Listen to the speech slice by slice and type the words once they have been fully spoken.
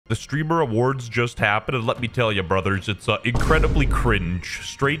The streamer awards just happened, and let me tell you, brothers, it's incredibly cringe.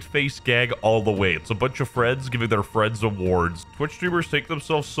 Straight face gag all the way. It's a bunch of friends giving their friends awards. Twitch streamers take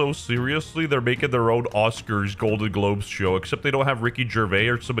themselves so seriously, they're making their own Oscars, Golden Globes show, except they don't have Ricky Gervais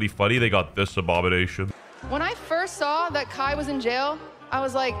or somebody funny. They got this abomination. When I first saw that Kai was in jail, I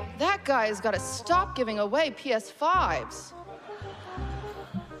was like, that guy has got to stop giving away PS5s.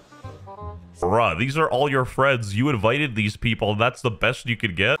 Bruh, these are all your friends. You invited these people, and that's the best you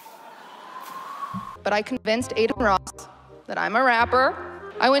could get. But I convinced Aiden Ross that I'm a rapper.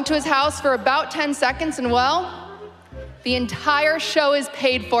 I went to his house for about 10 seconds, and well, the entire show is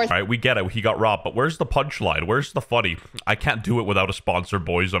paid for. All right, we get it. He got robbed, but where's the punchline? Where's the funny? I can't do it without a sponsor,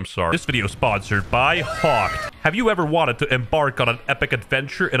 boys. I'm sorry. This video is sponsored by Hawked. Have you ever wanted to embark on an epic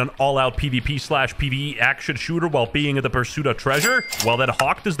adventure in an all-out PvP/PvE action shooter while being in the pursuit of treasure? Well, then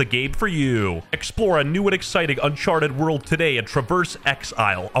Hawked is the game for you. Explore a new and exciting uncharted world today and traverse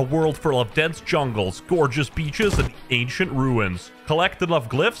Exile, a world full of dense jungles, gorgeous beaches, and ancient ruins. Collect enough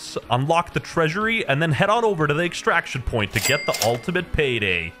glyphs, unlock the treasury, and then head on over to the extraction point to get the ultimate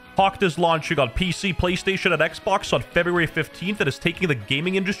payday. Hawked is launching on PC, PlayStation, and Xbox on February 15th and is taking the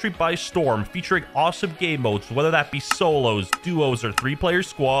gaming industry by storm, featuring awesome game modes, whether that be solos, duos, or 3-player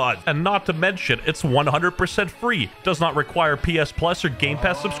squads. And not to mention, it's 100% free. Does not require PS Plus or Game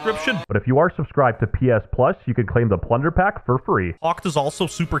Pass subscription. But if you are subscribed to PS Plus, you can claim the Plunder Pack for free. Hawked is also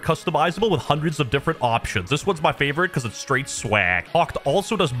super customizable with hundreds of different options. This one's my favorite because it's straight swag. Hawked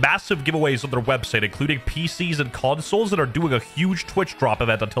also does massive giveaways on their website, including PCs and consoles, and are doing a huge Twitch drop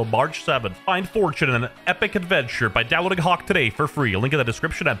event until March 7th. Find fortune in an epic adventure by downloading Hawk today for free. Link in the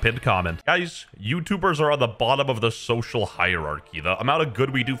description and pinned comment. Guys, YouTubers are on the bottom of the social hierarchy. The amount of good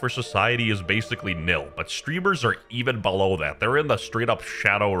we do for society is basically nil, but streamers are even below that. They're in the straight up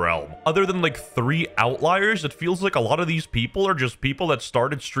shadow realm. Other than like 3 outliers, it feels like a lot of these people are just people that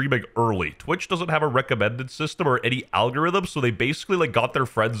started streaming early. Twitch doesn't have a recommended system or any algorithm, so they basically like got their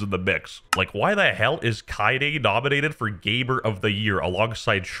friends in the mix. Like, why the hell is Kaide nominated for Gamer of the Year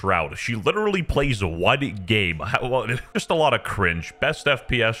alongside Shroud? She literally plays one game. Well, just a lot of cringe. Best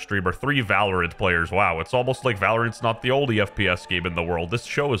FPS streamer, 3 Valorant players. Wow, it's almost like Valorant's not the only FPS game in the world. This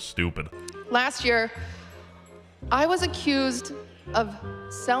show is stupid. Last year, I was accused of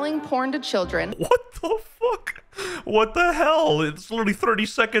selling porn to children. What the fuck? What the hell? It's literally 30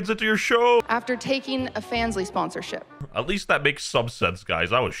 seconds into your show. After taking a Fansly sponsorship. At least that makes some sense,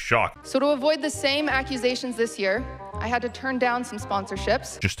 guys. I was shocked. So to avoid the same accusations this year, I had to turn down some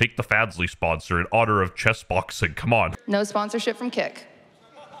sponsorships. Just take the Fansly sponsor in honor of chess boxing. Come on. No sponsorship from Kick.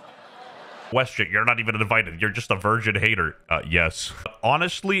 WestJett, you're not even invited. You're just a virgin hater. Yes.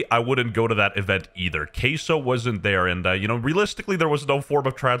 Honestly, I wouldn't go to that event either. Queso wasn't there, and, you know, realistically, there was no form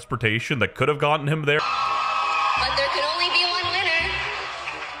of transportation that could have gotten him there. But there could only be one winner.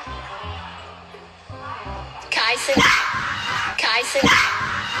 Kyson.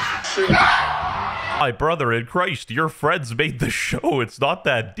 My brother in Christ, your friends made the show. It's not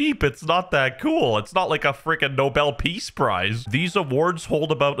that deep. It's not that cool. It's not like a freaking Nobel Peace Prize. These awards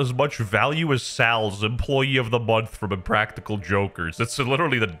hold about as much value as Sal's Employee of the Month from Impractical Jokers. It's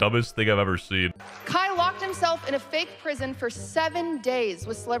literally the dumbest thing I've ever seen. Kai locked himself in a fake prison for 7 days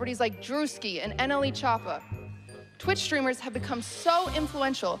with celebrities like Drewski and NLE Choppa. Twitch streamers have become so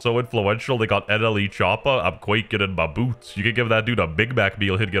influential. So influential, they got NLE Choppa. I'm quaking in my boots. You can give that dude a Big Mac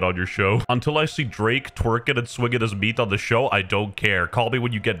meal, he'd get on your show. Until I see Drake twerking and swinging his meat on the show, I don't care. Call me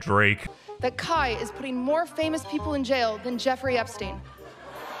when you get Drake. That Kai is putting more famous people in jail than Jeffrey Epstein.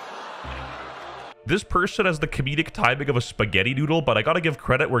 This person has the comedic timing of a spaghetti noodle, but I gotta give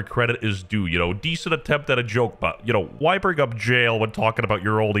credit where credit is due. You know, decent attempt at a joke, but, you know, why bring up jail when talking about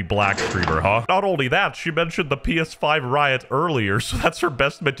your only black streamer, huh? Not only that, she mentioned the PS5 riot earlier, so that's her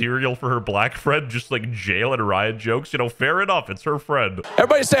best material for her black friend, just like jail and riot jokes. You know, fair enough, it's her friend.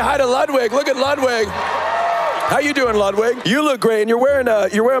 Everybody say hi to Ludwig. Look at Ludwig. How you doing, Ludwig? You look great, and you're wearing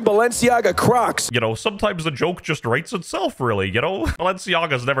Balenciaga Crocs. You know, sometimes the joke just writes itself, really, you know?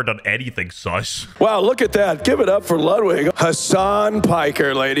 Balenciaga's never done anything sus. Wow, look at that. Give it up for Ludwig. Hassan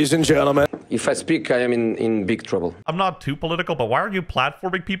Piker, ladies and gentlemen. If I speak, I am in big trouble. I'm not too political, but why are you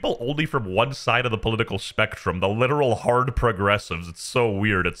platforming people only from one side of the political spectrum? The literal hard progressives. It's so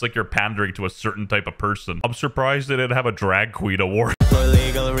weird. It's like you're pandering to a certain type of person. I'm surprised they didn't have a drag queen award. For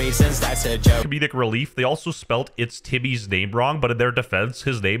legal reasons, that's a joke. Comedic relief. They also spelt It's Timmy's name wrong, but in their defense,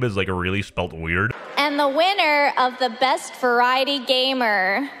 his name is like really spelt weird. And the winner of the Best Variety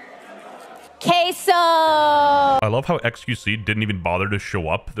Gamer, Queso! I love how XQC didn't even bother to show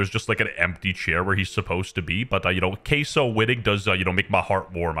up. There's just like an empty chair where he's supposed to be. But, you know, Queso winning does, you know, make my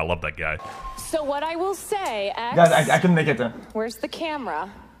heart warm. I love that guy. So what I will say, X... Guys, I can make it then. Where's the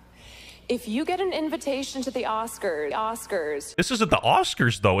camera? If you get an invitation to the Oscars. This isn't the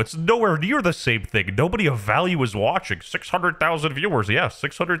Oscars, though. It's nowhere near the same thing. Nobody of value is watching. 600,000 viewers. Yeah,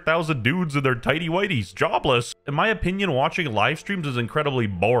 600,000 dudes in their tidy whities, jobless. In my opinion, watching live streams is incredibly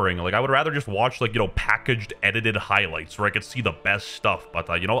boring. Like, I would rather just watch, like, you know, packaged, edited highlights where I could see the best stuff.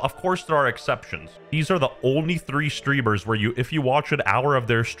 But, you know, of course there are exceptions. These are the only 3 streamers where if you watch an hour of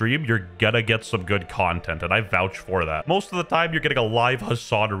their stream, you're gonna get some good content, and I vouch for that. Most of the time, you're getting a live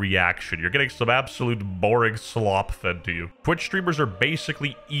Hassan reaction. You're getting some absolute boring slop fed to you. Twitch streamers are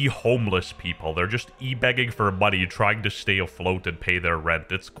basically e-homeless people. They're just e-begging for money, trying to stay afloat and pay their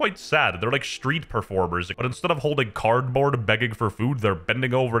rent. It's quite sad. They're like street performers, but instead of holding cardboard begging for food, they're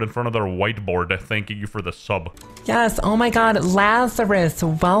bending over in front of their whiteboard thanking you for the sub. Yes, oh my god, Lazarus,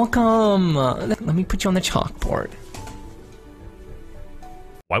 welcome. Let me put you on the chalkboard.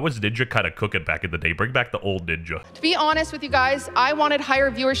 Why was Ninja kind of cooking back in the day? Bring back the old Ninja. To be honest with you guys, I wanted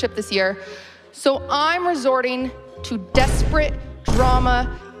higher viewership this year, so I'm resorting to desperate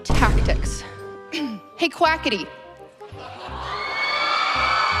drama tactics. Hey, Quackity.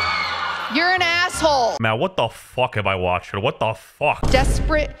 You're an asshole. Man, what the fuck am I watching? What the fuck?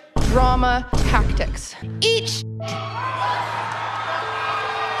 Desperate drama tactics. Each.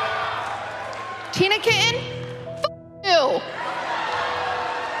 Tina Kitten? F you.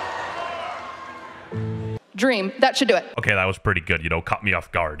 Dream. That should do it. Okay, that was pretty good. You know, caught me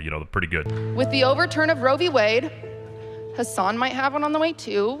off guard. You know, pretty good. With the overturn of Roe v. Wade, Hassan might have one on the way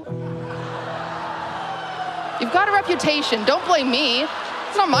too. You've got a reputation. Don't blame me.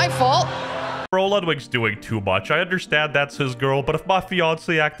 It's not my fault. Bro, Ludwig's doing too much. I understand that's his girl, but if my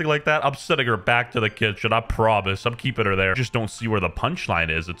fiance acting like that, I'm sending her back to the kitchen. I promise. I'm keeping her there. I just don't see where the punchline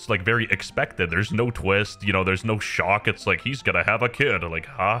is. It's like very expected. There's no twist. You know, there's no shock. It's like he's gonna have a kid. Like,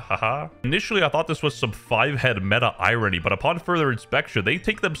 ha ha ha. Initially, I thought this was some 5-head meta irony, but upon further inspection, they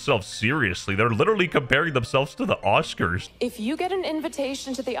take themselves seriously. They're literally comparing themselves to the Oscars. If you get an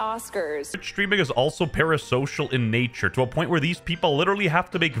invitation to the Oscars. Twitch streaming is also parasocial in nature, to a point where these people literally have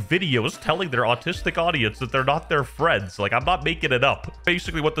to make videos telling their autistic audience that they're not their friends. Like, I'm not making it up.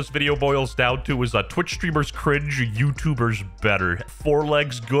 Basically, what this video boils down to is Twitch streamers cringe, YouTubers better. 4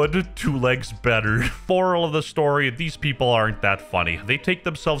 legs good, 2 legs better. Moral of the story, these people aren't that funny. They take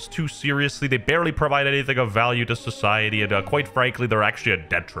themselves too seriously, they barely provide anything of value to society, and quite frankly, they're actually a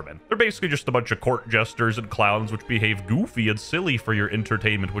detriment. They're basically just a bunch of court jesters and clowns which behave goofy and silly for your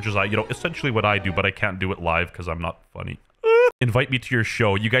entertainment, which is, you know, essentially what I do, but I can't do it live because I'm not funny. Invite me to your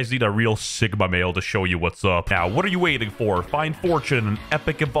show. You guys need a real Sigma male to show you what's up. Now, what are you waiting for? Find fortune in an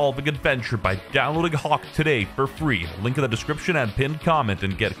epic evolving adventure by downloading Hawk today for free. Link in the description and pinned comment,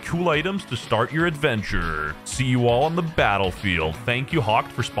 and get cool items to start your adventure. See you all on the battlefield. Thank you, Hawk,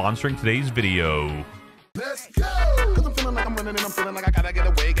 for sponsoring today's video. Let's go! 'Cause I'm feeling like I'm running and I'm feeling like I gotta get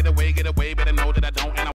away,